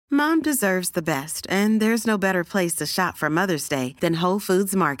Mom deserves the best, and there's no better place to shop for Mother's Day than Whole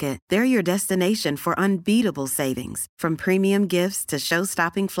Foods Market. They're your destination for unbeatable savings, from premium gifts to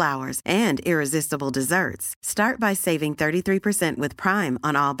show-stopping flowers and irresistible desserts. Start by saving 33% with Prime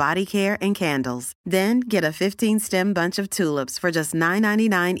on all body care and candles. Then get a 15-stem bunch of tulips for just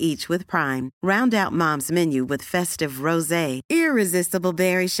 $9.99 each with Prime. Round out Mom's menu with festive rosé, irresistible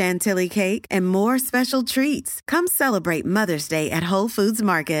berry chantilly cake, and more special treats. Come celebrate Mother's Day at Whole Foods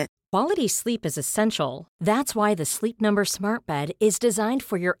Market. Quality sleep is essential. That's why the Sleep Number Smart Bed is designed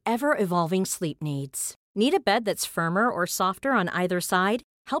for your ever-evolving sleep needs. Need a bed that's firmer or softer on either side?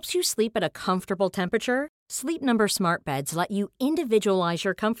 Helps you sleep at a comfortable temperature? Sleep Number Smart Beds let you individualize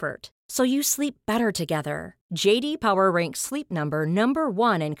your comfort, so you sleep better together. J.D. Power ranks Sleep Number number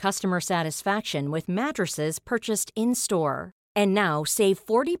 1 in customer satisfaction with mattresses purchased in-store. And now, save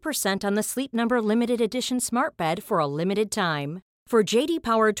 40% on the Sleep Number Limited Edition Smart Bed for a limited time. For J.D.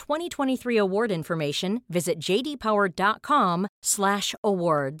 Power 2023 award information, visit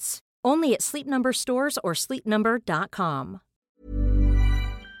jdpower.com/awards. Only at Sleep Number stores or sleepnumber.com.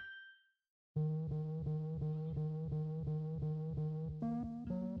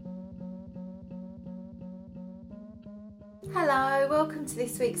 Hello, welcome to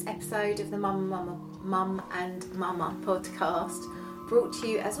this week's episode of the Mum and Mama podcast, brought to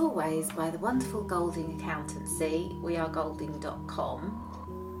you as always by the wonderful Golding Accountancy. We are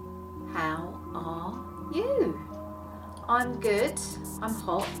golding.com. How are you? I'm good. I'm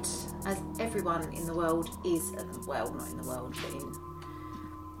hot, as everyone in the world is, well, not in the world, but in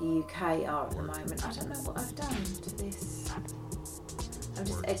the UK are at the moment. I don't know what I've done to this. I'm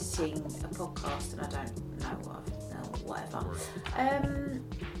just editing a podcast and I don't know what I've done, whatever.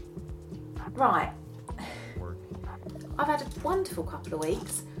 Right. I've had a wonderful couple of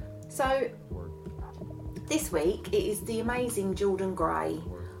weeks. So this week it is the amazing Jordan Gray.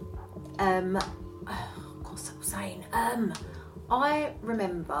 What's I saying? I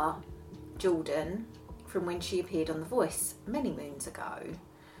remember Jordan from when she appeared on The Voice many moons ago,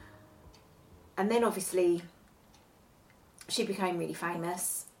 and then obviously she became really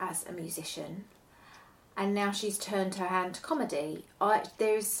famous as a musician, and now she's turned her hand to comedy.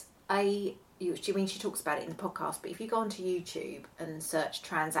 She talks about it in the podcast, but if you go onto YouTube and search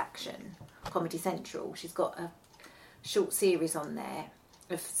Transaction Comedy Central, she's got a short series on there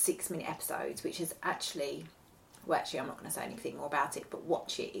of 6-minute episodes, which is actually I'm not going to say anything more about it, but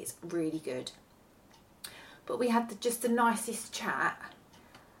watch it, it's really good. But we had just the nicest chat.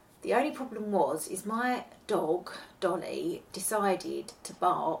 The only problem is my dog, Dolly, decided to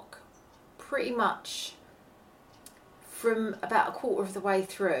bark pretty much from about a quarter of the way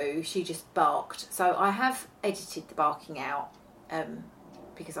through. She just barked. So I have edited the barking out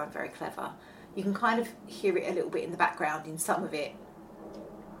because I'm very clever. You can kind of hear it a little bit in the background in some of it.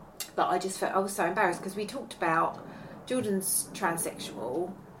 But I just felt I was so embarrassed because we talked about Jordan's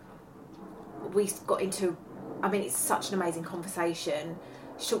transsexual. We got into, it's such an amazing conversation.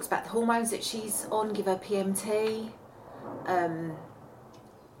 She talks about the hormones that she's on, give her PMT,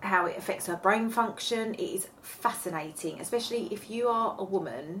 how it affects her brain function. It is fascinating, especially if you are a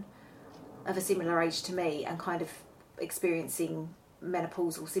woman of a similar age to me and kind of experiencing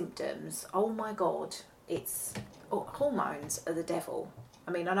menopausal symptoms. Oh my God, hormones are the devil.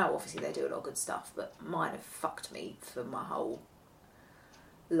 I know obviously they do a lot of good stuff, but mine have fucked me for my whole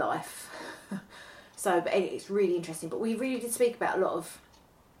life. But anyway, it's really interesting. But we really did speak about a lot of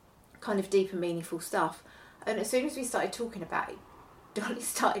kind of deep and meaningful stuff. And as soon as we started talking about it, Dolly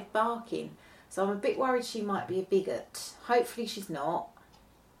started barking. So I'm a bit worried she might be a bigot. Hopefully she's not.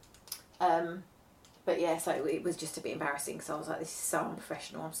 But yeah, so it was just a bit embarrassing. So I was like, this is so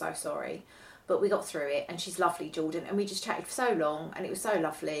unprofessional. I'm so sorry. But we got through it, and she's lovely, Jordan. And we just chatted for so long, and it was so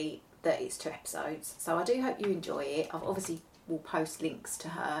lovely that it's 2 episodes. So I do hope you enjoy it. I've obviously will post links to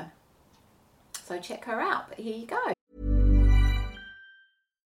her. So check her out. But here you go.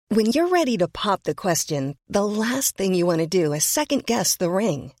 When you're ready to pop the question, the last thing you want to do is second-guess the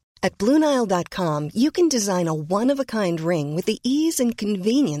ring. At BlueNile.com, you can design a one-of-a-kind ring with the ease and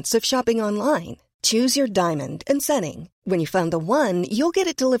convenience of shopping online. Choose your diamond and setting. When you find the one, you'll get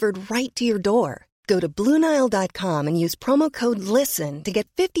it delivered right to your door. Go to BlueNile.com and use promo code LISTEN to get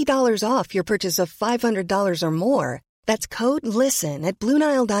 $50 off your purchase of $500 or more. That's code LISTEN at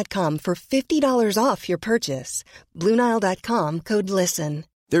BlueNile.com for $50 off your purchase. BlueNile.com, code LISTEN.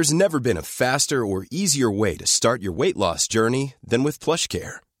 There's never been a faster or easier way to start your weight loss journey than with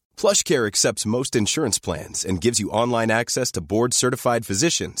PlushCare. PlushCare accepts most insurance plans and gives you online access to board-certified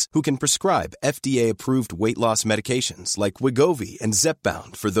physicians who can prescribe FDA-approved weight loss medications like Wegovy and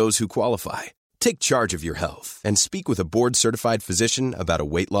Zepbound for those who qualify. Take charge of your health and speak with a board-certified physician about a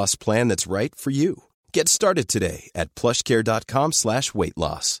weight loss plan that's right for you. Get started today at plushcare.com/weight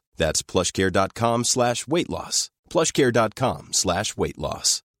loss. That's plushcare.com/weight loss. plushcare.com/weight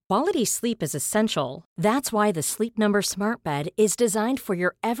loss. Quality sleep is essential. That's why the Sleep Number Smart Bed is designed for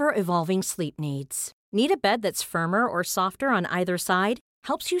your ever-evolving sleep needs. Need a bed that's firmer or softer on either side?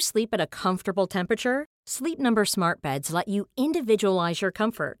 Helps you sleep at a comfortable temperature? Sleep Number Smart Beds let you individualize your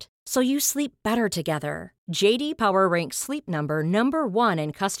comfort, so you sleep better together. JD Power ranks Sleep Number number 1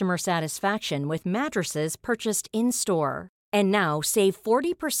 in customer satisfaction with mattresses purchased in-store. And now, save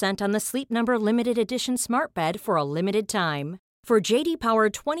 40% on the Sleep Number Limited Edition Smart Bed for a limited time. For JD Power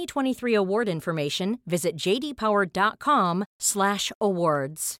 2023 award information, visit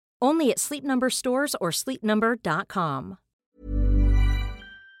jdpower.com/awards. Only at Sleep Number stores or sleepnumber.com.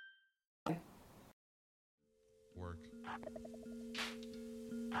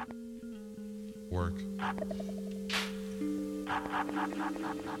 Work.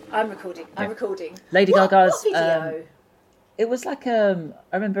 I'm recording. Lady Gaga's. What video? It was like I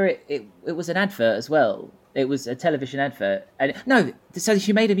remember it was an advert as well. It was a television advert, and so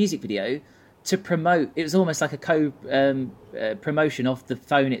she made a music video to promote. It was almost like a promotion of the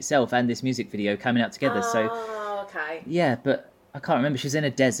phone itself and this music video coming out together. Okay. Yeah, but I can't remember. She's in a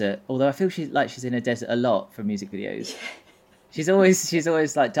desert, although I feel she's in a desert a lot for music videos. Yeah. She's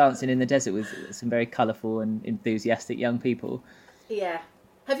always like dancing in the desert with some very colourful and enthusiastic young people. Yeah.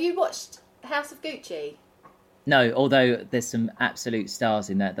 Have you watched House of Gucci? No, although there's some absolute stars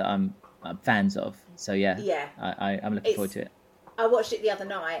in that I'm fans of. So yeah. I'm looking forward to it. I watched it the other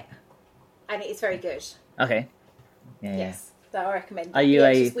night, and it's very good. Okay. Yeah. Yes, so I recommend. Are you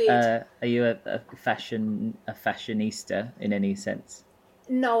a fashionista in any sense?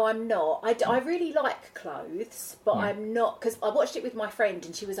 No, I'm not. I really like clothes, but I'm not, because I watched it with my friend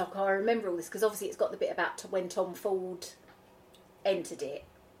and she was like, oh, I remember all this, because obviously it's got the bit about when Tom Ford entered it.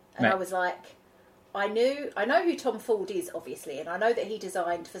 And I was like, I know who Tom Ford is, obviously, and I know that he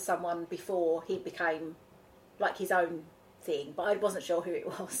designed for someone before he became like his own thing, but I wasn't sure who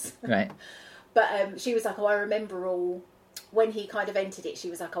it was. Right. But she was like, oh, I remember all, when he kind of entered it, she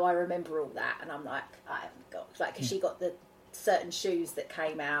was like, oh, I remember all that. And I'm like, I haven't got, like, because she got the certain shoes that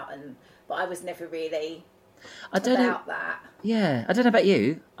came out, but I was never really about that. Yeah, I don't know about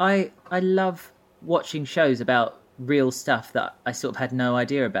you. I love watching shows about real stuff that I sort of had no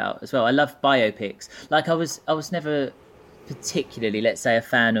idea about as well. I love biopics. Like I was never particularly, let's say, a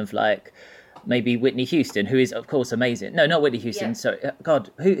fan of like maybe Whitney Houston, who is of course amazing. No, not Whitney Houston. Yeah. Sorry,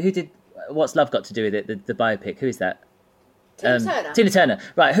 God, who did What's Love Got to Do with It? The biopic. Who is that? Tina Turner,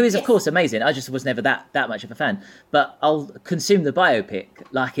 right, who is of course amazing. I just was never that much of a fan, but I'll consume the biopic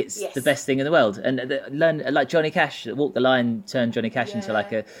like it's the best thing in the world, and learn like Johnny Cash, Walk the Line turned Johnny Cash into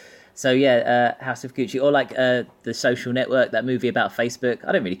like a, House of Gucci, or like The Social Network, that movie about Facebook.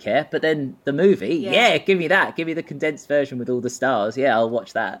 I don't really care, but then the movie, give me that, give me the condensed version with all the stars. I'll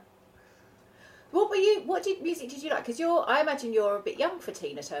watch that. What music did you like? Because I imagine you're a bit young for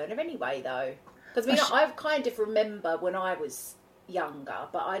Tina Turner anyway, though. Because I kind of remember when I was younger,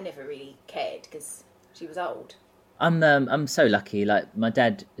 but I never really cared because she was old. I'm so lucky. Like my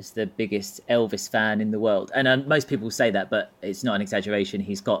dad is the biggest Elvis fan in the world, and most people say that, but it's not an exaggeration.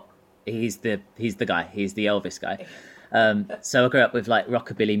 He's the guy. He's the Elvis guy. So I grew up with like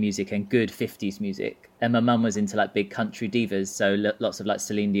rockabilly music and good 50s music, and my mum was into like big country divas, so lots of like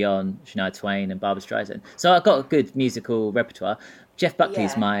Celine Dion, Shania Twain, and Barbra Streisand. So I got a good musical repertoire. Jeff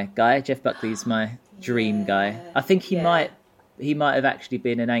Buckley's my guy. Jeff Buckley's my dream guy. I think he might have actually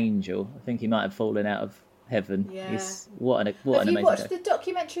been an angel. I think he might have fallen out of heaven. Yeah. What an amazing Have you watched guy. the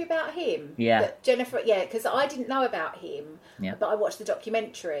documentary about him? Yeah. Jennifer, because I didn't know about him, but I watched the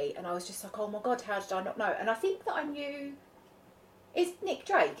documentary and I was just like, oh my God, how did I not know? And I think that I knew, it's Nick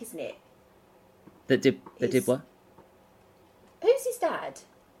Drake, isn't it? That did what? Who's his dad?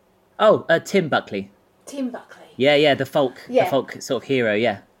 Oh, Tim Buckley. Tim Buckley. Yeah, the folk sort of hero,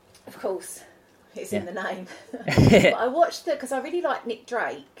 yeah. Of course, it's in the name. But I watched because I really like Nick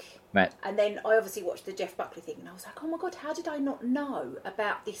Drake. Right. And then I obviously watched the Jeff Buckley thing, and I was like, oh my God, how did I not know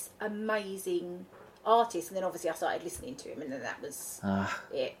about this amazing artist? And then obviously I started listening to him, and then that was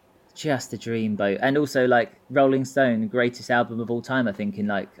it. Just a dreamboat. And also like Rolling Stone, greatest album of all time, I think, in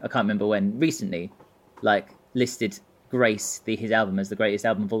like, I can't remember when, recently, like listed Grace, his album, as the greatest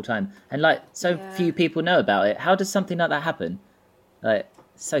album of all time. And like few people know about it. How does something like that happen? Like,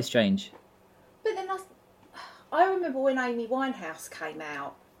 so strange. But then I remember when Amy Winehouse came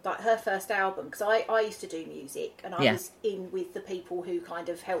out, like her first album, because I used to do music, and I was in with the people who kind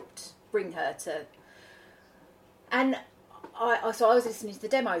of helped bring her to, and So I was listening to the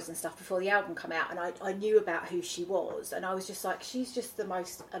demos and stuff before the album came out, and I knew about who she was, and I was just like, she's just the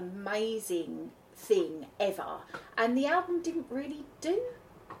most amazing thing ever. And the album didn't really do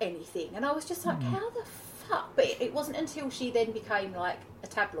anything, and I was just like, how the fuck? But it wasn't until she then became like a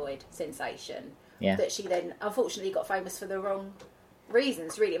tabloid sensation that she then unfortunately got famous for the wrong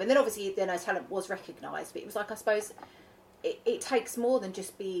reasons, really. And then obviously then her talent was recognised, but it was like, I suppose it takes more than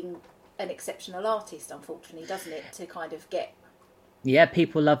just being an exceptional artist, unfortunately, doesn't it, to kind of get... Yeah,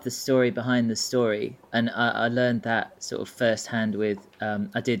 people love the story behind the story, and I learned that sort of firsthand with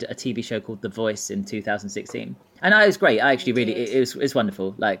I did a TV show called The Voice in 2016, and it was great. I actually really it was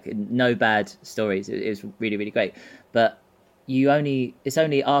wonderful, like no bad stories. It was really, really great. But it's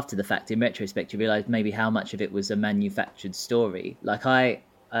only after the fact, in retrospect, you realise maybe how much of it was a manufactured story. Like I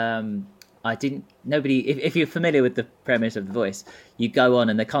didn't. Nobody. If you're familiar with the premise of The Voice, you go on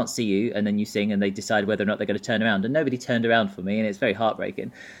and they can't see you, and then you sing, and they decide whether or not they're going to turn around. And nobody turned around for me, and it's very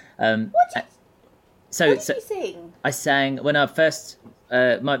heartbreaking. What did you sing? I sang when I first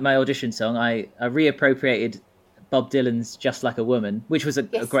my audition song. I reappropriated Bob Dylan's "Just Like a Woman," which was a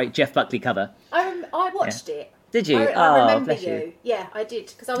great Jeff Buckley cover. I watched it. Did you? I remember you. Yeah, I did.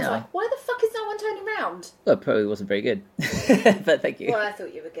 Because I was like, why the fuck is no one turning round? Well, it probably wasn't very good. But thank you. Well, I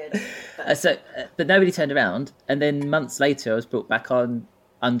thought you were good. But nobody turned around. And then months later, I was brought back on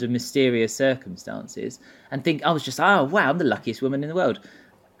under mysterious circumstances. And I was just, oh, wow, I'm the luckiest woman in the world.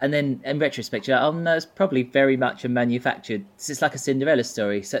 And then in retrospect, you're like, oh, no, it's probably very much a manufactured... It's like a Cinderella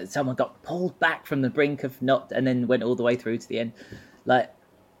story. So someone got pulled back from the brink of not... And then went all the way through to the end. Like,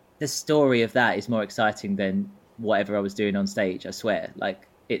 the story of that is more exciting than whatever I was doing on stage, I swear. Like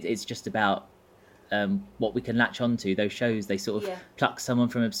it's just about what we can latch onto. Those shows, they sort of pluck someone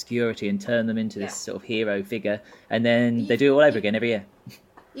from obscurity and turn them into this sort of hero figure, and then they do it all over again every year.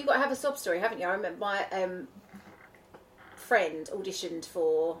 You've got to have a sob story, haven't you? I remember my friend auditioned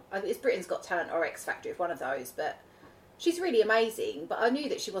for, it's Britain's Got Talent or X Factor, if one of those, but she's really amazing, but I knew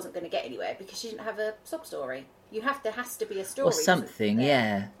that she wasn't going to get anywhere because she didn't have a sob story. There has to be a story. Or something,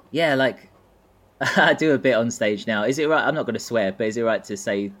 yeah, like... I do a bit on stage now. Is it right? I'm not going to swear, but is it right to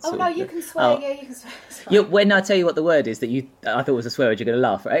say... Oh, no, you can swear. Yeah, you can swear. When I tell you what the word is that I thought was a swear word, you're going to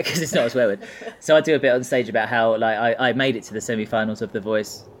laugh, right? Because it's not a swear word. So I do a bit on stage about how I made it to the semi-finals of The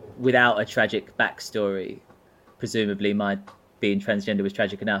Voice without a tragic backstory. Presumably my being transgender was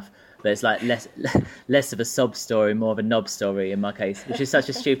tragic enough. But it's like less of a sob story, more of a knob story in my case, which is such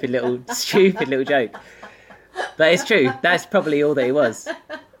a stupid little joke. But it's true. That's probably all that it was.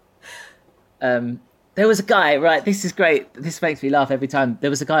 There was a guy, right, this is great, this makes me laugh every time. There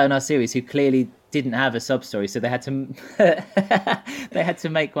was a guy on our series who clearly didn't have a sob story, so they had to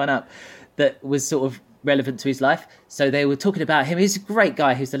make one up that was sort of relevant to his life. So they were talking about him. He's a great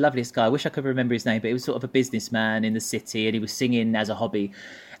guy, he's the loveliest guy. I wish I could remember his name, but he was sort of a businessman in the city, and he was singing as a hobby.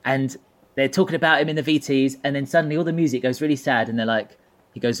 And they're talking about him in the VTs, and then suddenly all the music goes really sad, and they're like,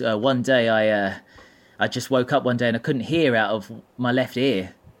 he goes, one day I just woke up one day and I couldn't hear out of my left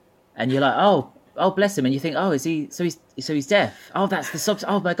ear. And you're like, oh, bless him. And you think, oh, is he? So he's deaf. Oh, that's the sob.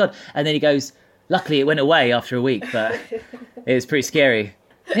 Oh my god. And then he goes, luckily it went away after a week, but it was pretty scary.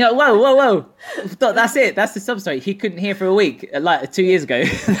 And you're like, whoa. That's it. That's the sob story. He couldn't hear for a week, like 2 years ago.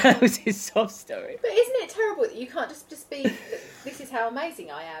 That was his sob story. But isn't it terrible that you can't just be, this is how amazing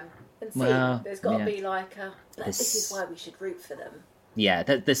I am, and see, there's got to be like this is why we should root for them. Yeah,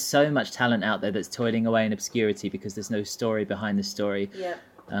 there's so much talent out there that's toiling away in obscurity because there's no story behind the story. Yeah.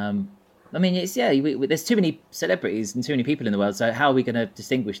 I mean, it's there's too many celebrities and too many people in the world, so how are we going to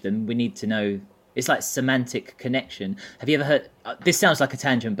distinguish them? We need to know. It's like semantic connection. Have you ever heard... this sounds like a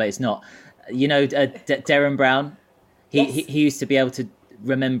tangent, but it's not. You know Derren Brown? He used to be able to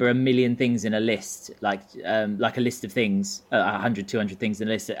remember 1 million things in a list, like a list of things, 100, 200 things in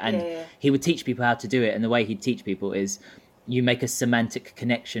a list, and he would teach people how to do it, and the way he'd teach people is... you make a semantic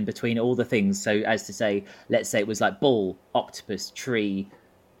connection between all the things. So as to say, let's say it was like ball, octopus, tree,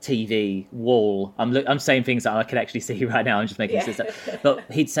 TV, wall. I'm saying things that I can actually see right now. I'm just making sense. But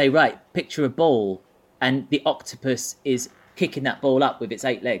he'd say, right, picture a ball, and the octopus is kicking that ball up with its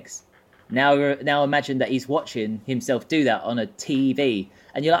 8 legs. Now imagine that he's watching himself do that on a TV,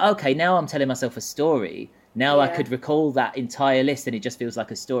 and you're like, okay, now I'm telling myself a story. Now I could recall that entire list, and it just feels like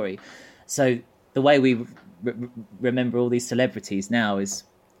a story. So the way we remember all these celebrities now is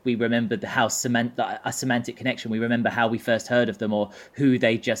we remember a semantic connection. We remember how we first heard of them, or who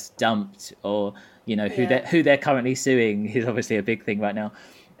they just dumped, or who they're currently suing is obviously a big thing right now.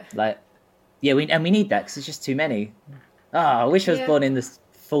 We need that because there's just too many. I wish I was born in the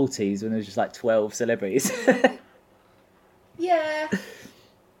 40s when there was just like 12 celebrities. Yeah.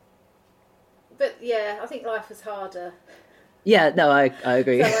 But I think life was harder Yeah, no, I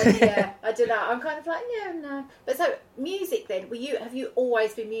agree. So I don't know. I'm kind of like, yeah, no. But so music then, have you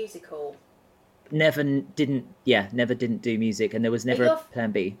always been musical? Never didn't do music, and there was never a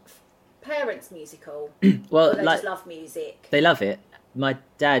plan B. Parents musical? Well, or they just love music? They love it. My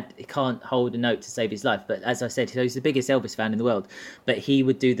dad can't hold a note to save his life, but as I said, he's the biggest Elvis fan in the world. But he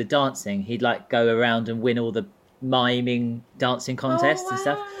would do the dancing. He'd like go around and win all the miming dancing contests and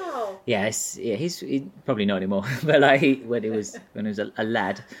stuff. He's probably not anymore, but like when he was a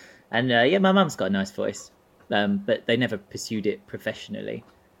lad, and my mum's got a nice voice, but they never pursued it professionally.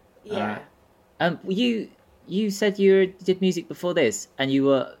 Yeah. You said you did music before this, and you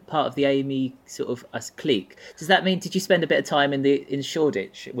were part of the Amy sort of clique. Does that mean did you spend a bit of time in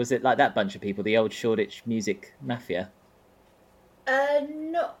Shoreditch? Was it like that bunch of people, the old Shoreditch music mafia?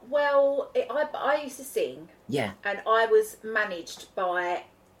 No. Well, I used to sing. Yeah. And I was managed by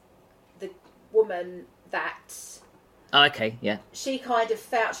the woman that. Oh, okay. Yeah. She kind of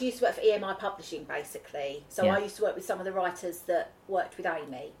found. She used to work for EMI Publishing, basically. So I used to work with some of the writers that worked with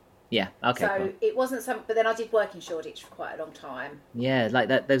Amy. Yeah, okay. So cool. it wasn't but then I did work in Shoreditch for quite a long time. Yeah, like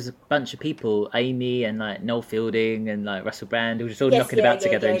that. There's a bunch of people, Amy and like Noel Fielding and like Russell Brand, who were just all knocking about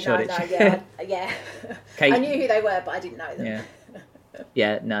together in Shoreditch. Yeah. Kate, I knew who they were, but I didn't know them. Yeah.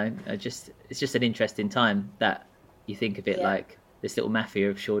 Yeah, no, it's just an interesting time that you think of it like this little mafia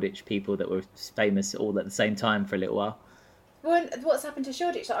of Shoreditch people that were famous all at the same time for a little while. Well, what's happened to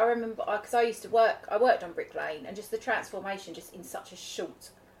Shoreditch? I remember because I worked on Brick Lane, and just the transformation just in such a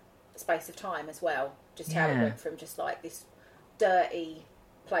short space of time as well, just how it went from just like this dirty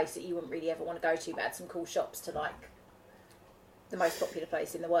place that you wouldn't really ever want to go to but had some cool shops to like the most popular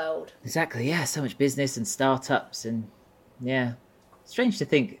place in the world. Exactly, yeah, so much business and startups, and strange to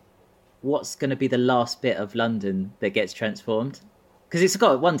think what's going to be the last bit of London that gets transformed, because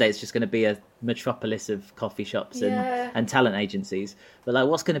one day it's just going to be a metropolis of coffee shops and talent agencies, but like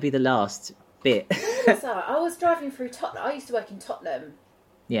what's going to be the last bit? So I was driving through Tottenham. I used to work in Tottenham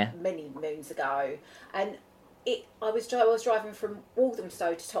many moons ago, and I was driving from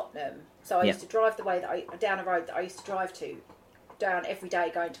Walthamstow to Tottenham, so I used to drive down a road that I used to drive down every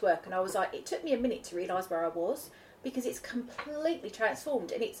day going to work, and I was like, it took me a minute to realise where I was, because it's completely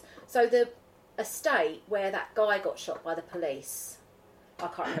transformed. And it's so the estate where that guy got shot by the police, I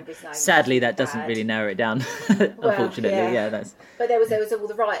can't remember his name. Sadly, that doesn't really narrow it down. Unfortunately, that's. But there was all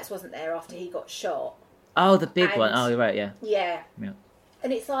the riots, wasn't there, after he got shot? Oh, the big one. Oh, you're right. Yeah. Yeah.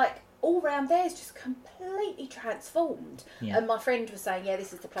 And it's like all round there is just completely transformed. Yeah. And my friend was saying,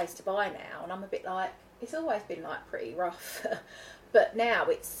 this is the place to buy now. And I'm a bit like, it's always been like pretty rough, but now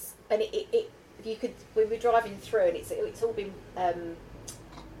it's, and we were driving through, and it's all been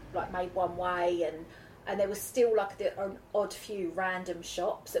like made one way, and there was still like an odd few random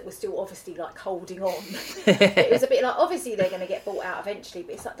shops that were still obviously like holding on. It was a bit like, obviously they're going to get bought out eventually,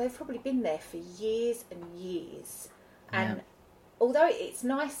 but it's like they've probably been there for years and years. And although it's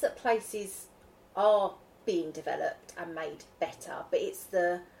nice that places are being developed and made better, but it's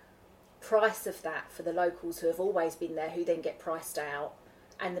the price of that for the locals who have always been there, who then get priced out,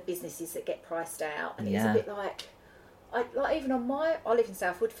 and the businesses that get priced out. And it's a bit like, even on I live in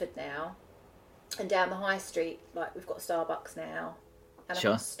South Woodford now, and down the high street, like we've got Starbucks now, and a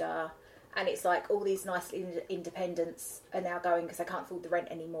Costa, and it's like all these nice independents are now going because they can't afford the rent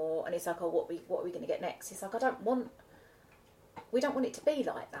anymore, and it's like, what are we going to get next? It's like, we don't want it to be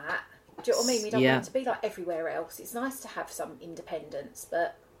like that. Do you know what I mean? We don't want it to be like everywhere else. It's nice to have some independence,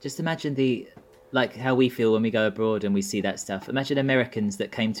 but just imagine how we feel when we go abroad and we see that stuff. Imagine Americans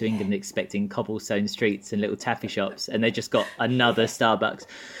that came to England expecting cobblestone streets and little taffy shops, and they just got another Starbucks.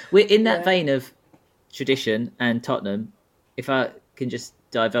 We're in that vein of tradition and Tottenham. If I can just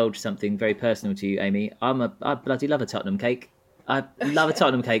divulge something very personal to you, Amy, I bloody love a Tottenham cake. I love a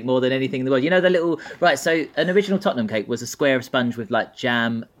Tottenham cake more than anything in the world. You know, the little... Right, so an original Tottenham cake was a square of sponge with like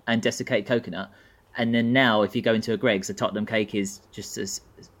jam and desiccated coconut. And then now, if you go into a Greggs, a Tottenham cake is just as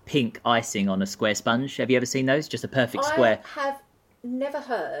pink icing on a square sponge. Have you ever seen those? Just a perfect square. I have never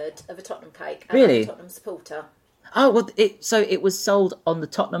heard of a Tottenham cake. Really? I'm a Tottenham supporter. Oh, well, it was sold on the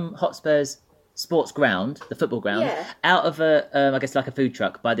Tottenham Hotspurs sports ground, the football ground, out of I guess like a food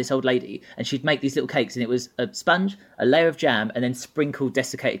truck by this old lady, and she'd make these little cakes, and it was a sponge, a layer of jam, and then sprinkled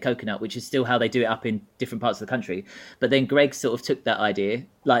desiccated coconut, which is still how they do it up in different parts of the country. But then Greg sort of took that idea,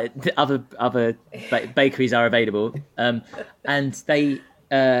 like the other bakeries are available, and so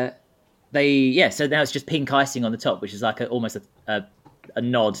now it's just pink icing on the top, which is like almost a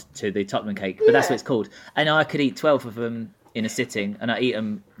nod to the Tottenham cake, but that's what it's called. And I could eat 12 of them in a sitting, and I eat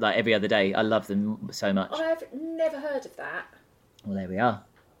them like every other day. I love them so much. I've never heard of that. Well, there we are.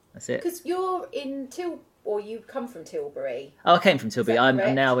 That's it. Because you're in or you come from Tilbury? Oh, I came from Tilbury. I'm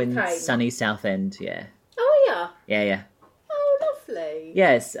correct? now in You came. sunny Southend. Yeah. Oh, yeah. Yeah. Oh, lovely.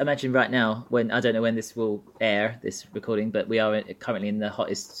 Yes, imagine right now, when I don't know when this will air, this recording, but we are currently in the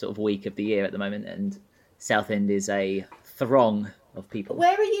hottest sort of week of the year at the moment, and Southend is a throng of people.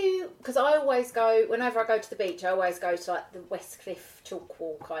 Where are you? Because I always go, whenever I go to the beach, I always go to like the West Cliff chalk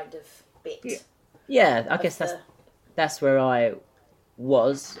wall kind of bit. Yeah, I guess that's where I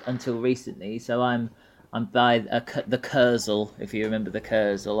was until recently. So I'm by the Kurzel, if you remember the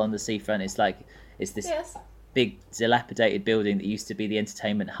Kurzel on the seafront. It's this big dilapidated building that used to be the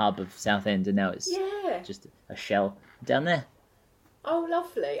entertainment hub of Southend, and now it's just a shell down there. Oh,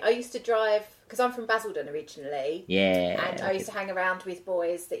 lovely. I used to drive, because I'm from Basildon originally. Yeah. And I used to hang around with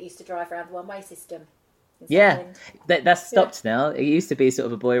boys that used to drive around the one-way system. Yeah, that's stopped now. It used to be sort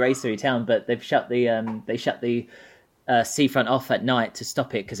of a boy racery town, but they've shut the seafront off at night to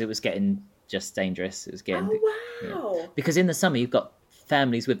stop it because it was getting just dangerous. It was getting because in the summer you've got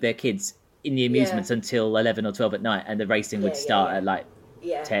families with their kids in the amusements until 11 or 12 at night, and the racing would start at like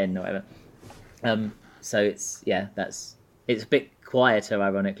 10 or whatever. So it's a bit quieter,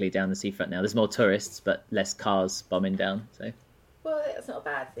 ironically, down the seafront now. There's more tourists, but less cars bombing down. So, well, that's not a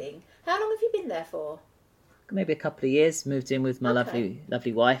bad thing. How long have you been there for? Maybe a couple of years. Moved in with my lovely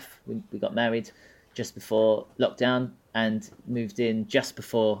wife. We got married just before lockdown, and moved in just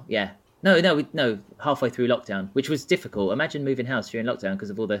before. Halfway through lockdown, which was difficult. Imagine moving house during lockdown because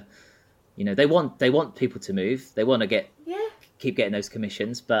of all the, they want people to move. They want to keep getting those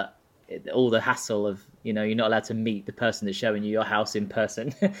commissions, but all the hassle of you're not allowed to meet the person that's showing you your house in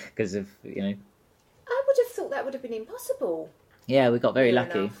person because of I would have thought that would have been impossible. Yeah, we got very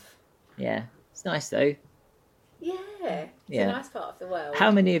lucky. Enough. Yeah, it's nice though. Yeah, it's a nice part of the world. How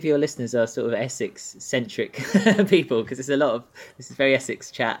many of your listeners are sort of Essex-centric people? Because this is very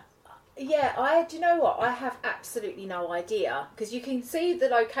Essex chat. Yeah, do you know what? I have absolutely no idea, because you can see the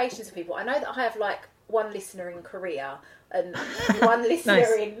locations of people. I know that I have like one listener in Korea and one listener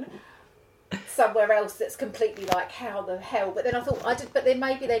in somewhere else that's completely like, how the hell? But then I thought, but then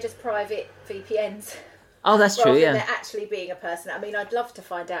maybe they're just private VPNs. Oh, that's true, yeah. Rather than there actually being a person. I mean, I'd love to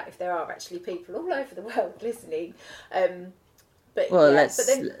find out if there are actually people all over the world listening. Let's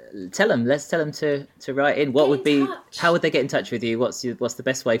tell them. Let's tell them to write in. What would be? How would they get in touch with you? What's the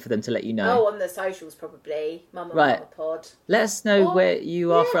best way for them to let you know? Oh, on the socials probably. Mum and Mama Pod. Let us know where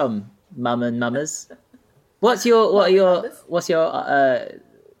you are from, Mum and Mamas. What's your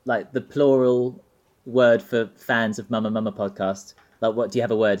like the plural word for fans of Mum and Mama podcast? Like, what do you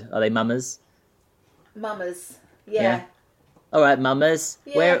have a word? Are they mamas? Mamas. Yeah. All right, mamas.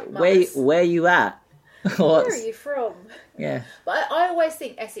 Yeah, where you at? Where are you from? Yeah. But I always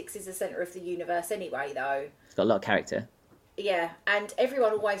think Essex is the centre of the universe anyway, though. It's got a lot of character. Yeah, and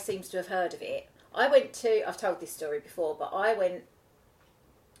everyone always seems to have heard of it. I've told this story before, but I went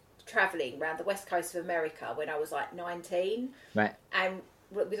travelling around the west coast of America when I was like 19. Right. And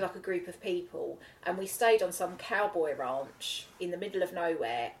with like a group of people, and we stayed on some cowboy ranch in the middle of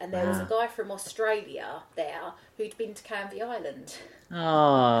nowhere, and there was a guy from Australia there who'd been to Canvey Island.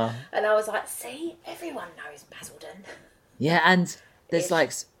 Oh. And I was like, see, everyone knows Basildon. Yeah, and there's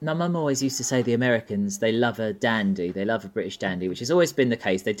like, my mum always used to say the Americans, they love a dandy, they love a British dandy, which has always been the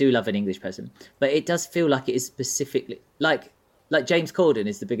case. They do love an English person, but it does feel like it is specifically like James Corden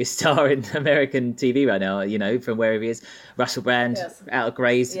is the biggest star in American TV right now, from wherever he is. Russell Brand, out of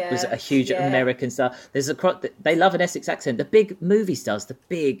Grays, was a huge American star. They love an Essex accent. The big movie stars, the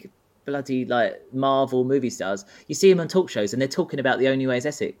big bloody like Marvel movie stars, you see them on talk shows and they're talking about The Only Way is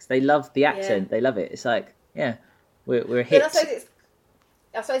Essex. They love the accent. They love it. It's like, we're a hit.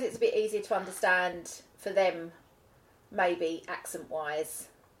 I suppose it's a bit easier to understand for them, maybe accent-wise,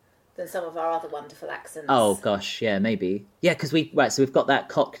 than some of our other wonderful accents. Oh gosh, yeah, maybe, yeah, because so we've got that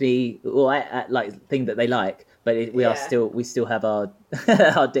Cockney like thing that they like, but we still have our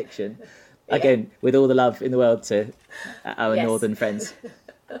our diction. Again, with all the love in the world to our northern friends.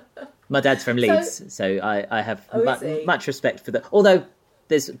 My dad's from Leeds, so I have much respect for that. Although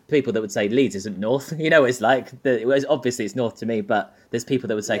there's people that would say Leeds isn't north. It's like obviously it's north to me, but there's people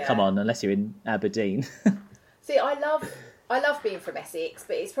that would say, come on, unless you're in Aberdeen. See, I love being from Essex,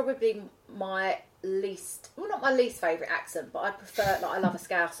 but it's probably my least, well, not my least favourite accent, but I prefer, I love a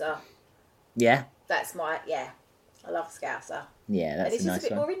Scouser. Yeah. That's I love a Scouser. Yeah, that's and it's a nice just a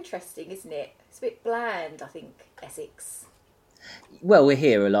bit one. more interesting, isn't it? It's a bit bland, I think, Essex. Well, we're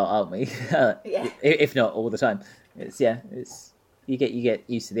here a lot, aren't we? Yeah. If not all the time. It's you get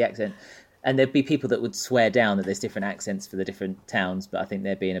used to the accent. And there'd be people that would swear down that there's different accents for the different towns, but I think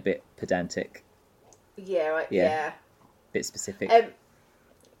they're being a bit pedantic. Yeah. Bit specific.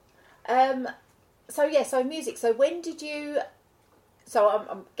 So music. So when did you? So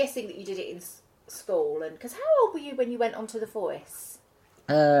I'm guessing that you did it in school, and because how old were you when you went onto The Voice?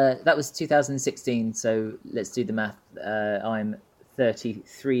 That was 2016. So let's do the math. I'm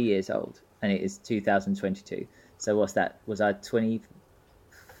 33 years old, and it is 2022. So what's that? Was I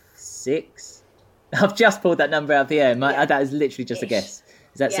 26? I've just pulled that number out of the air. That is literally just a guess.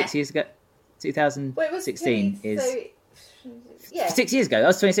 Is that 6 years ago? 2016 is 6 years ago. I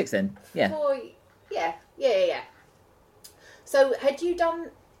was 26 then. Yeah. Yeah. So had you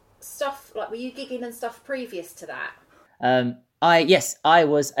done stuff, like, were you gigging and stuff previous to that? I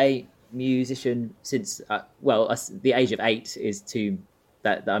was a musician since the age of 8 is too.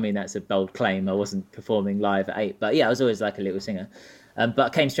 I mean, that's a bold claim. I wasn't performing live at 8, but yeah, I was always like a little singer. But I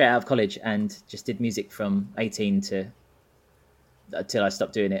came straight out of college and just did music from 18 till I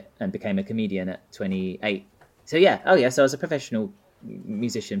stopped doing it and became a comedian at 28. So yeah, so I was a professional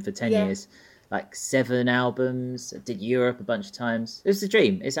musician for 10 years, like 7 albums. I did Europe a bunch of times. It was the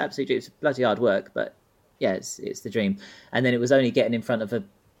dream. It's absolutely, it's bloody hard work, but yeah, it's the dream. And then it was only getting in front of the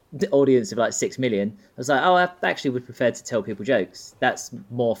audience of like 6 million. I was like, I actually would prefer to tell people jokes. That's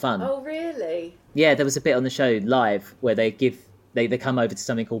more fun. Oh, really? Yeah, there was a bit on the show live where they come over to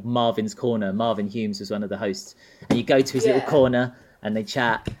something called Marvin's Corner. Marvin Humes was one of the hosts. And you go to his little corner and they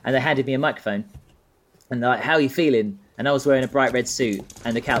chat, and they handed me a microphone. And they're like, how are you feeling? And I was wearing a bright red suit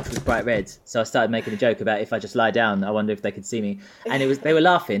and the couch was bright red. So I started making a joke about if I just lie down, I wonder if they could see me. And they were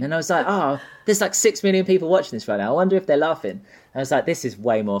laughing. And I was like, there's like 6 million people watching this right now. I wonder if they're laughing. And I was like, this is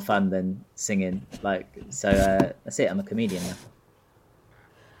way more fun than singing. So that's it. I'm a comedian now.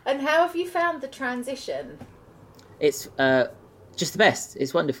 And how have you found the transition? It's just the best.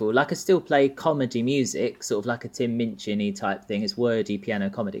 It's wonderful. Like, I still play comedy music, sort of like a Tim Minchin-y type thing. It's wordy piano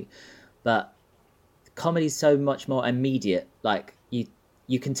comedy. But comedy's so much more immediate. Like,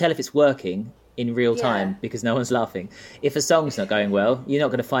 you can tell if it's working in real time because no one's laughing. If a song's not going well, you're not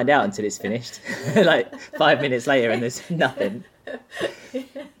going to find out until it's finished. Like 5 minutes later and there's nothing.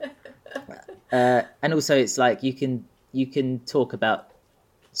 And also it's like you can talk about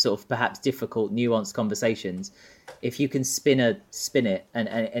sort of perhaps difficult, nuanced conversations. If you can spin it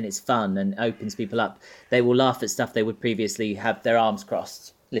and it's fun and opens people up, they will laugh at stuff they would previously have their arms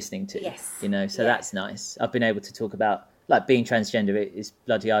crossed listening to. Yes. So that's nice. I've been able to talk about, like, being transgender. It is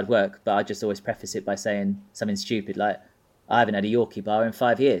bloody hard work, but I just always preface it by saying something stupid like, I haven't had a Yorkie bar in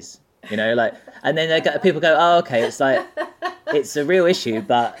 5 years, like, and then people go, oh, okay, it's like, it's a real issue,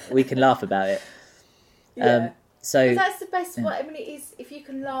 but we can laugh about it. So that's the best way. I mean, it is, if you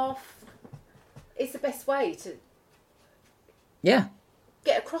can laugh, it's the best way to get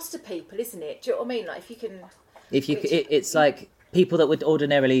across to people, isn't it? Do you know what I mean? Like, it's like people that would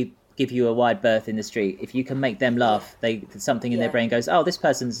ordinarily give you a wide berth in the street. If you can make them laugh, something in their brain goes, oh, this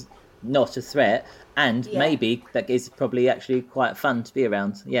person's not a threat, and maybe that is probably actually quite fun to be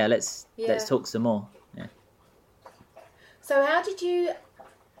around. Let's talk some more. So how did you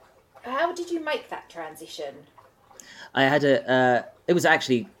make that transition? I had it was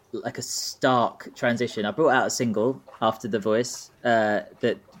actually like a stark transition. I brought out a single after The Voice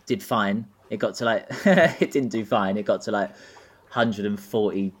that did fine. It got to like it didn't do fine. It got to like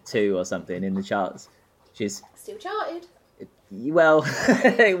 142 or something in the charts, which is still charted. Well,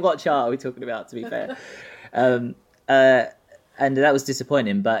 what chart are we talking about, to be fair? And that was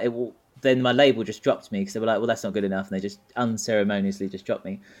disappointing, but then my label just dropped me because they were like, well, that's not good enough, and they just unceremoniously just dropped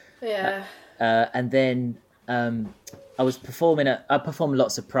me. And then I was performing I performed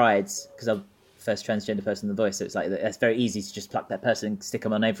lots of prides because I'm the first transgender person in The Voice, so it's like it's very easy to just pluck that person and stick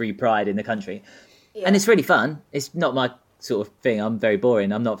them on every pride in the country. And it's really fun. It's not my sort of thing. I'm very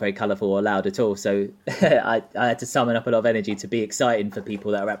boring. I'm not very colourful or loud at all, so I had to summon up a lot of energy to be exciting for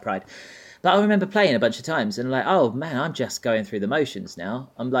people that are at pride. But I remember playing a bunch of times and like, oh man, I'm just going through the motions now.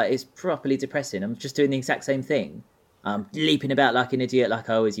 I'm like, it's properly depressing. I'm just doing the exact same thing. I'm leaping about like an idiot, like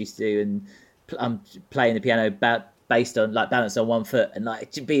I always used to do, and I'm playing the piano based on like balanced on one foot and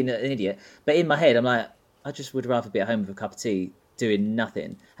like being an idiot. But in my head, I'm like, I just would rather be at home with a cup of tea doing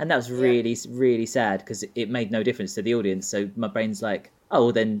nothing. And that was really, really sad because it made no difference to the audience. So my brain's like, oh,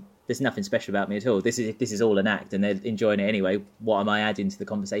 well, then there's nothing special about me at all. This is all an act and they're enjoying it anyway. What am I adding to the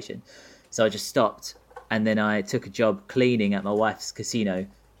conversation? So I just stopped, and then I took a job cleaning at my wife's casino.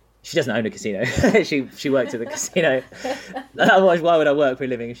 She doesn't own a casino. she worked at the casino. Otherwise, why would I work for a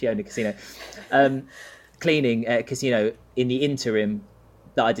living if she owned a casino? Cleaning at a casino in the interim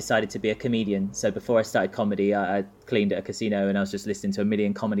that I decided to be a comedian. So before I started comedy, I cleaned at a casino, and I was just listening to 1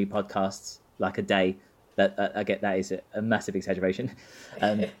 million comedy podcasts like a day. That I get that is a massive exaggeration.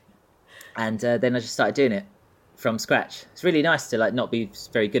 And then I just started doing it from scratch. It's really nice to like not be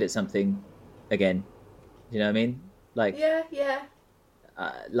very good at something again. You know what I mean? Like, yeah.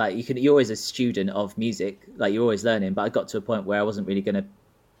 Like you're always a student of music, like you're always learning. But I got to a point where I wasn't really going to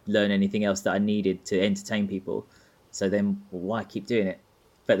learn anything else that I needed to entertain people. So then, why keep doing it?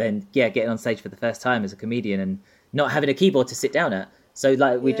 But then, getting on stage for the first time as a comedian and not having a keyboard to sit down at. So,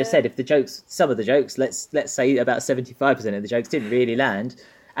 like we just said, if some of the jokes, let's say about 75% of the jokes didn't really land,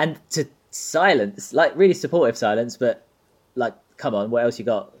 and to silence, like really supportive silence, but like, come on, what else you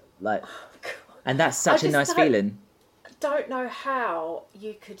got? Like, and that's such a nice feeling. I don't know how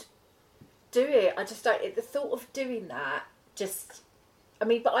you could do it. I just don't. The thought of doing that just. I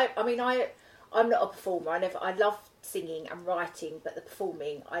mean, but I'm not a performer. I love singing and writing, but the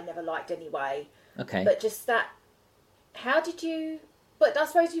performing I never liked anyway. Okay. But just that. How did you? But I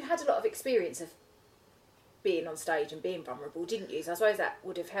suppose you had a lot of experience of being on stage and being vulnerable, didn't you? So I suppose that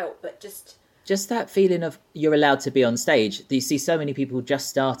would have helped. But just that feeling of you're allowed to be on stage. You see so many people just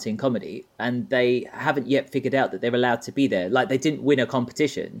starting comedy and they haven't yet figured out that they're allowed to be there. Like they didn't win a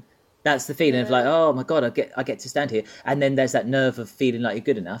competition. That's the feeling of like, oh my God, I get to stand here. And then there's that nerve of feeling like you're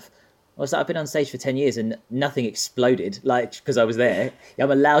good enough. I was like, I've been on stage for 10 years and nothing exploded, like, because I was there. I'm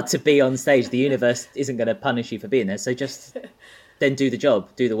allowed to be on stage. The universe isn't going to punish you for being there. So just then do the job,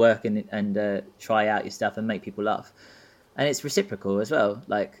 do the work and try out your stuff and make people laugh. And it's reciprocal as well.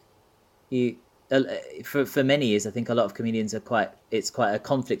 Like you, for many years, I think a lot of comedians it's quite a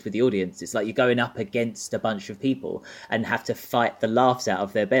conflict with the audience. It's like you're going up against a bunch of people and have to fight the laughs out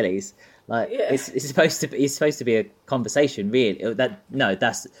of their bellies. Like it's supposed to be a conversation, really.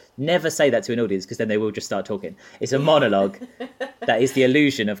 That's never say that to an audience because then they will just start talking. It's a monologue that is the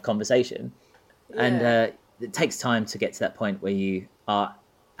illusion of conversation, and it takes time to get to that point where you are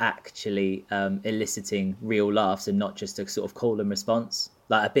actually eliciting real laughs and not just a sort of call and response,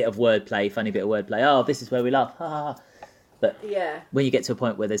 like a bit of wordplay, funny bit of wordplay. Oh, this is where we laugh, ha ha. But when you get to a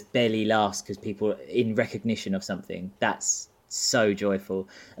point where there's barely laughs because people are in recognition of something, that's so joyful.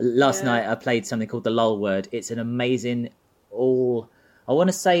 Last night I played something called the Lol Word. It's an amazing all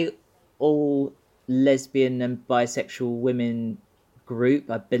lesbian and bisexual women group.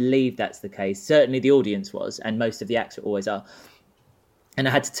 I believe that's the case. Certainly the audience was, and most of the acts always are. And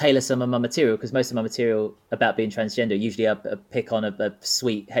I had to tailor some of my material because most of my material about being transgender, usually I pick on a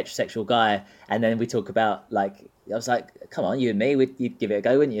sweet heterosexual guy and then we talk about, like, I was like, come on, you and me, you'd give it a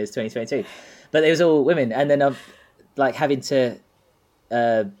go, wouldn't you? It's 2022. But it was all women. And then I'm like having to,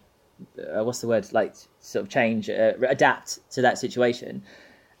 what's the word? Like sort of change, adapt to that situation.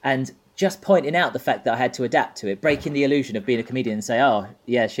 And just pointing out the fact that I had to adapt to it, breaking the illusion of being a comedian and say, oh,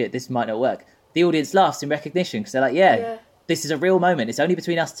 yeah, shit, this might not work. The audience laughs in recognition because they're like, yeah. This is a real moment. It's only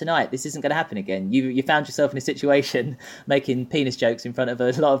between us tonight. This isn't going to happen again. You found yourself in a situation making penis jokes in front of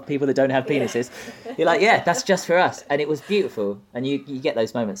a lot of people that don't have penises. Yeah. You're like, yeah, that's just for us. And it was beautiful. And you get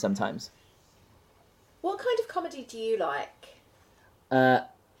those moments sometimes. What kind of comedy do you like?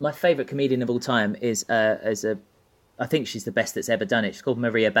 My favourite comedian of all time is I think she's the best that's ever done it. She's called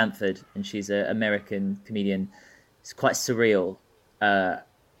Maria Bamford, and she's an American comedian. It's quite surreal.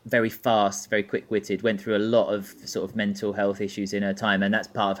 Very fast, very quick-witted, went through a lot of sort of mental health issues in her time, and that's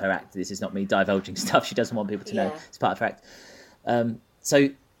part of her act. This is not me divulging stuff she doesn't want people to know. It's part of her act. So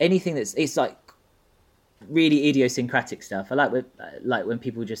anything it's like really idiosyncratic stuff. I like when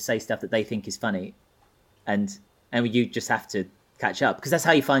people just say stuff that they think is funny, and you just have to catch up because that's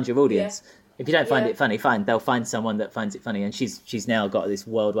how you find your audience. If you don't find it funny, fine, they'll find someone that finds it funny, and she's now got this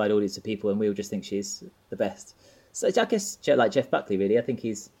worldwide audience of people, and we all just think she's the best. So I guess like Jeff Buckley, really. I think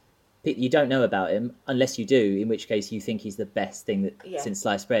you don't know about him unless you do, in which case you think he's the best thing that since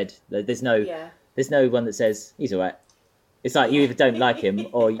sliced bread. There's no one that says he's all right. It's like you either don't like him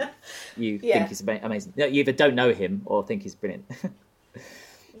or you think he's amazing. You either don't know him or think he's brilliant.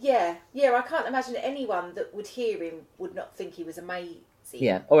 I can't imagine anyone that would hear him would not think he was amazing.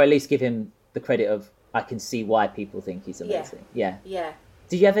 Yeah, or at least give him the credit of, I can see why people think he's amazing. Yeah.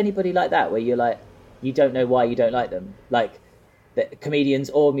 Did you have anybody like that where you're like, you don't know why you don't like them? Like the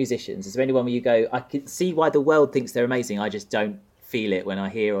comedians or musicians? Is there anyone where you go, I can see why the world thinks they're amazing, I just don't feel it when I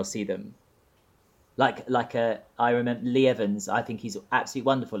hear or see them? Like I remember Lee Evans, I think he's absolutely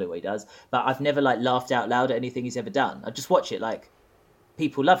wonderful at what he does, but I've never like laughed out loud at anything he's ever done. I just watch it like,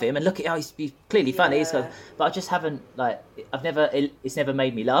 people love him and look at how he's clearly funny, but I just haven't it's never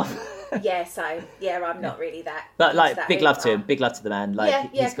made me laugh. I'm not really that. But like big love to him, big love to the man. Like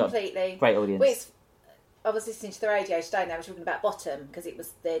he's got completely great audience. I was listening to the radio today and they were talking about Bottom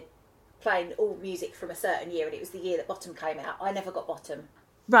because they're playing all music from a certain year and it was the year that Bottom came out. I never got Bottom.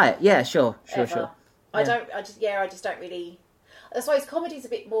 Right? Yeah, sure. I just don't really. I suppose comedy's a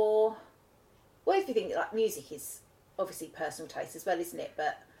bit more. Well, if you think like music is obviously personal taste as well, isn't it?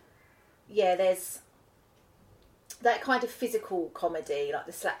 But there's that kind of physical comedy, like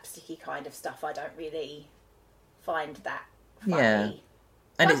the slapsticky kind of stuff. I don't really find that funny. Yeah.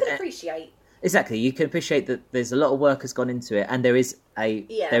 And I can appreciate. Exactly, you can appreciate that there's a lot of work has gone into it, and there is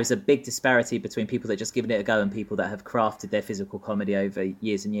a big disparity between people that just given it a go and people that have crafted their physical comedy over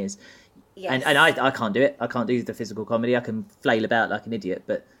years and years. Yes. And I can't do it. I can't do the physical comedy. I can flail about like an idiot,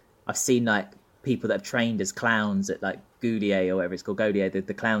 but I've seen like people that have trained as clowns at like Gaulier or whatever it's called, Gaulier,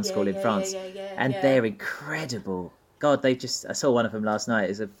 the clown school in France, and they're incredible. God, I saw one of them last night.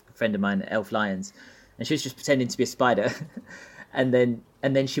 Is a friend of mine, Elf Lyons, and she was just pretending to be a spider, and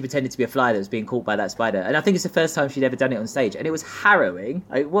then she pretended to be a fly that was being caught by that spider. And I think it's the first time she'd ever done it on stage, and it was harrowing.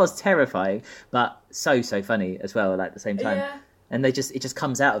 It was terrifying, but so funny as well. Like at the same time, and it just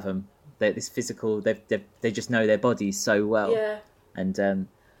comes out of them. This physical, they just know their bodies so well. Yeah, and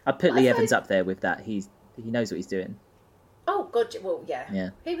I put Lee Evans up there with that. He knows what he's doing. Oh God, well,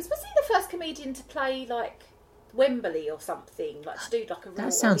 yeah. Was he the first comedian to play like Wembley or something, like to do like a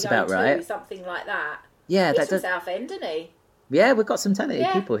that sounds about right, something like that. Yeah, he's from Southend, isn't he? Yeah, we've got some talented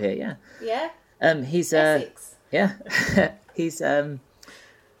people here. Yeah. He's Essex. Yeah, he's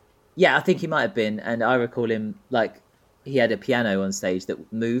yeah. I think he might have been, and I recall him like he had a piano on stage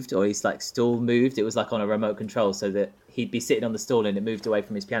that moved, or his like stool moved. It was like on a remote control, so that he'd be sitting on the stool and it moved away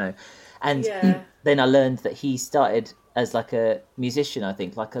from his piano. And then I learned that he started as like a musician. I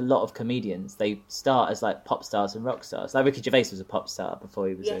think like a lot of comedians, they start as like pop stars and rock stars. Like Ricky Gervais was a pop star before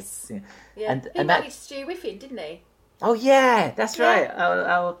he was a singer. Yeah, and married Stu Whiffen, didn't he? Oh yeah, that's right.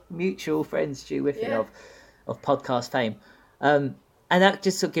 Our mutual friend Stu Whiffen of podcast fame, and that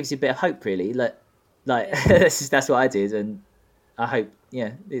just sort of gives you a bit of hope, really. Like that's what I did, and I hope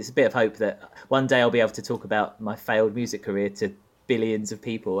it's a bit of hope that one day I'll be able to talk about my failed music career to billions of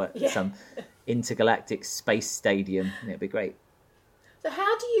people at some intergalactic space stadium. It'd be great. So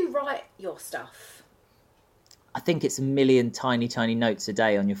how do you write your stuff? I think it's 1 million tiny notes a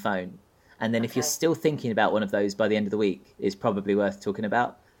day on your phone. And then if you're still thinking about one of those by the end of the week, it's probably worth talking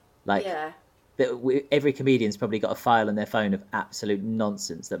about. Like, every comedian's probably got a file on their phone of absolute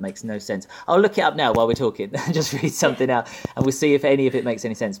nonsense that makes no sense. I'll look it up now while we're talking and just read something out, and we'll see if any of it makes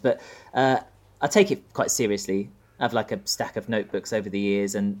any sense. But I take it quite seriously. I have like a stack of notebooks over the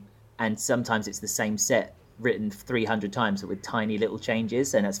years, and sometimes it's the same set written 300 times, but with tiny little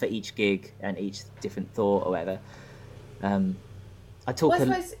changes, and that's for each gig and each different thought or whatever. I talk.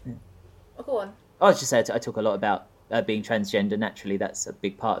 Go on. I was just saying, I talk a lot about being transgender. Naturally, that's a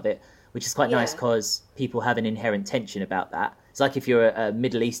big part of it, which is quite nice because people have an inherent tension about that. It's like if you're a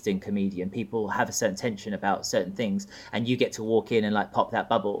Middle Eastern comedian, people have a certain tension about certain things, and you get to walk in and like pop that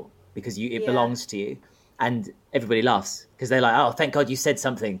bubble because it belongs to you, and everybody laughs because they're like, "Oh, thank God you said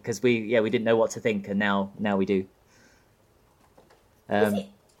something," because we didn't know what to think, and now we do.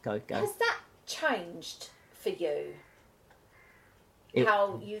 Go. Has that changed for you?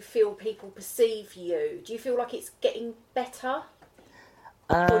 How you feel people perceive you? Do you feel like it's getting better?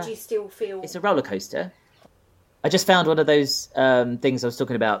 Or do you still feel... It's a roller coaster. I just found one of those things I was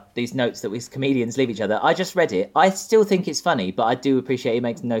talking about, these notes that we comedians leave each other. I just read it. I still think it's funny, but I do appreciate it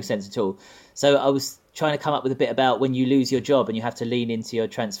makes no sense at all. So I was trying to come up with a bit about when you lose your job and you have to lean into your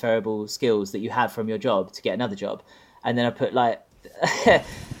transferable skills that you have from your job to get another job. And then I put like...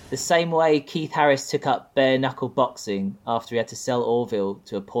 the same way Keith Harris took up bare knuckle boxing after he had to sell Orville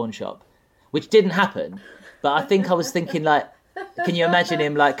to a pawn shop, which didn't happen. But I think I was thinking like, can you imagine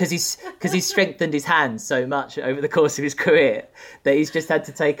him like, because he's strengthened his hands so much over the course of his career that he's just had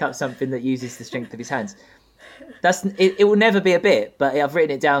to take up something that uses the strength of his hands. It will never be a bit, but I've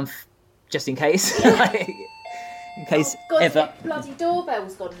written it down just in case. In case ever. The bloody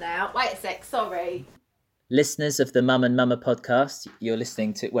doorbell's gone now. Wait a sec, sorry. Listeners of the Mum and Mama podcast, you're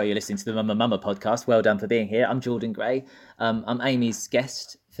listening to the Mum and Mama podcast. Well done for being here. I'm Jordan Gray. I'm Amy's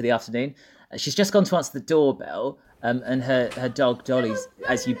guest for the afternoon. She's just gone to answer the doorbell, and her dog Dolly,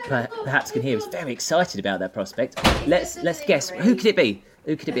 as you perhaps can hear, is very excited about that prospect. Let's guess. Who could it be?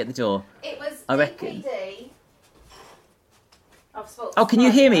 Who could it be at the door? It was I reckon. DPD. Oh, can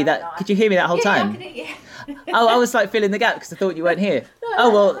you hear me? Could you hear me that whole time? I can hear you. Oh, I was like filling the gap because I thought you weren't here.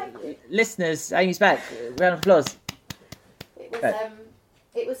 Listeners, Amy's back. Round of applause.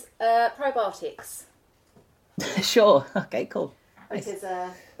 It was probiotics. Sure. Okay, cool. Nice.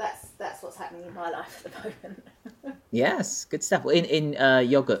 Because that's what's happening in my life at the moment. Yes, good stuff. In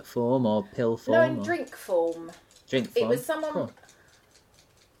yogurt form or pill form? No, in drink form. Drink form. It was someone. Cool.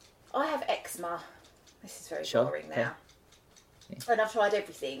 I have eczema. This is very boring now. Okay. Yeah. And I've tried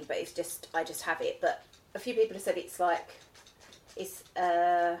everything, but I just have it. But a few people have said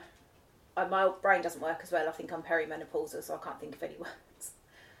my brain doesn't work as well. I think I'm perimenopausal, so I can't think of any words.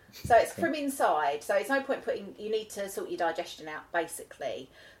 So it's from inside. So it's no point you need to sort your digestion out, basically.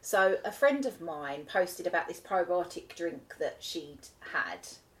 So a friend of mine posted about this probiotic drink that she'd had.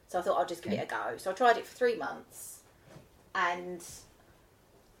 So I thought I'll just give it a go. So I tried it for 3 months, and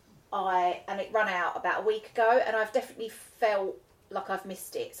it ran out about a week ago, and I've definitely felt like I've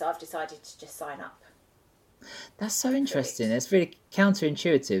missed it. So I've decided to just sign up. That's so interesting. It's really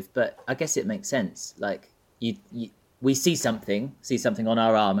counterintuitive, but I guess it makes sense. Like we see something on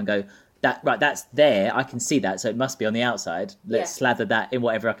our arm and go, that's there. I can see that, so it must be on the outside. Let's slather that in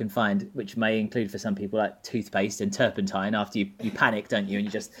whatever I can find, which may include for some people like toothpaste and turpentine. After you panic, don't you? And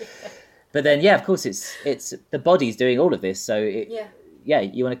you just. But then, of course, it's the body's doing all of this, so you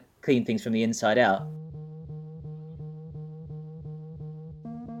want to clean things from the inside out.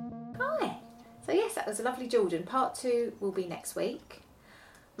 So yes, that was a lovely Jordan. Part 2 will be next week.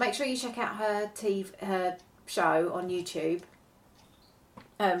 Make sure you check out her show on YouTube,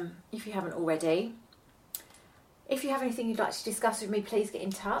 if you haven't already. If you have anything you'd like to discuss with me, please get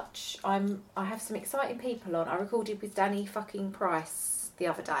in touch. I have some exciting people on. I recorded with Danny fucking Price the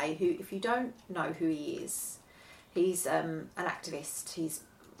other day, who, if you don't know who he is, he's an activist. He's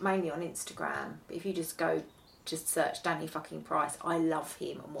mainly on Instagram. But if you just search Danny fucking Price, I love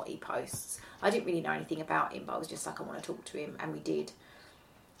him and what he posts. I didn't really know anything about him, but I was just like, I want to talk to him, and we did.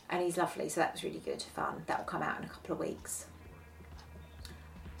 And he's lovely, so that was really good fun. That will come out in a couple of weeks.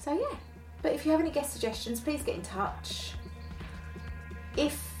 So yeah, but if you have any guest suggestions, please get in touch.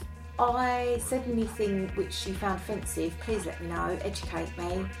 If I said anything which you found offensive, please let me know, educate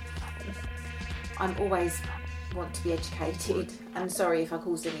me. I'm always want to be educated. I'm sorry if I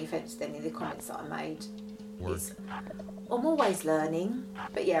caused any offence to any of the comments that I made. I'm always learning,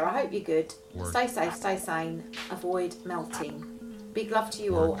 but yeah, I hope you're good. Stay safe, stay sane, avoid melting. Big love to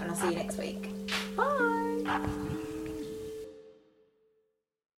you all, and I'll see you next week. Bye.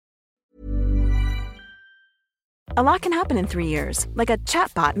 A lot can happen in 3 years, like a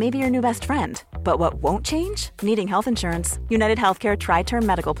chatbot may be your new best friend. But what won't change? Needing health insurance. United Healthcare Tri-Term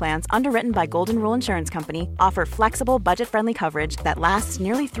Medical Plans, underwritten by Golden Rule Insurance Company, offer flexible, budget-friendly coverage that lasts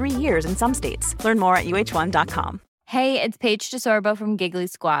nearly 3 years in some states. Learn more at uh1.com. Hey, it's Paige DeSorbo from Giggly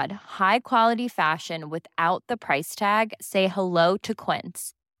Squad. High quality fashion without the price tag. Say hello to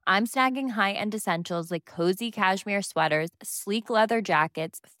Quince. I'm snagging high-end essentials like cozy cashmere sweaters, sleek leather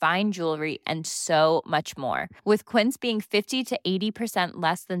jackets, fine jewelry, and so much more. With Quince being 50 to 80%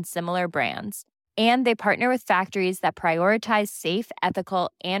 less than similar brands. And they partner with factories that prioritize safe,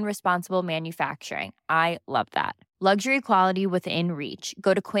 ethical, and responsible manufacturing. I love that. Luxury quality within reach.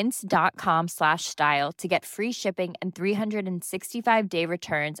 Go to quince.com/style to get free shipping and 365-day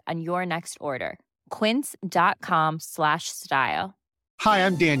returns on your next order. Quince.com/style. Hi,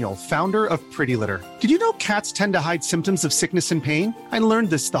 I'm Daniel, founder of Pretty Litter. Did you know cats tend to hide symptoms of sickness and pain? I learned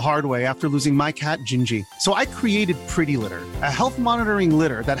this the hard way after losing my cat, Gingy. So I created Pretty Litter, a health monitoring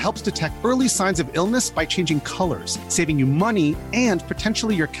litter that helps detect early signs of illness by changing colors, saving you money and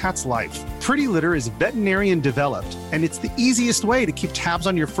potentially your cat's life. Pretty Litter is veterinarian developed, and it's the easiest way to keep tabs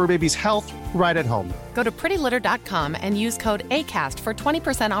on your fur baby's health right at home. Go to prettylitter.com and use code ACAST for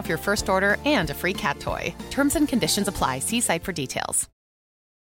 20% off your first order and a free cat toy. Terms and conditions apply. See site for details.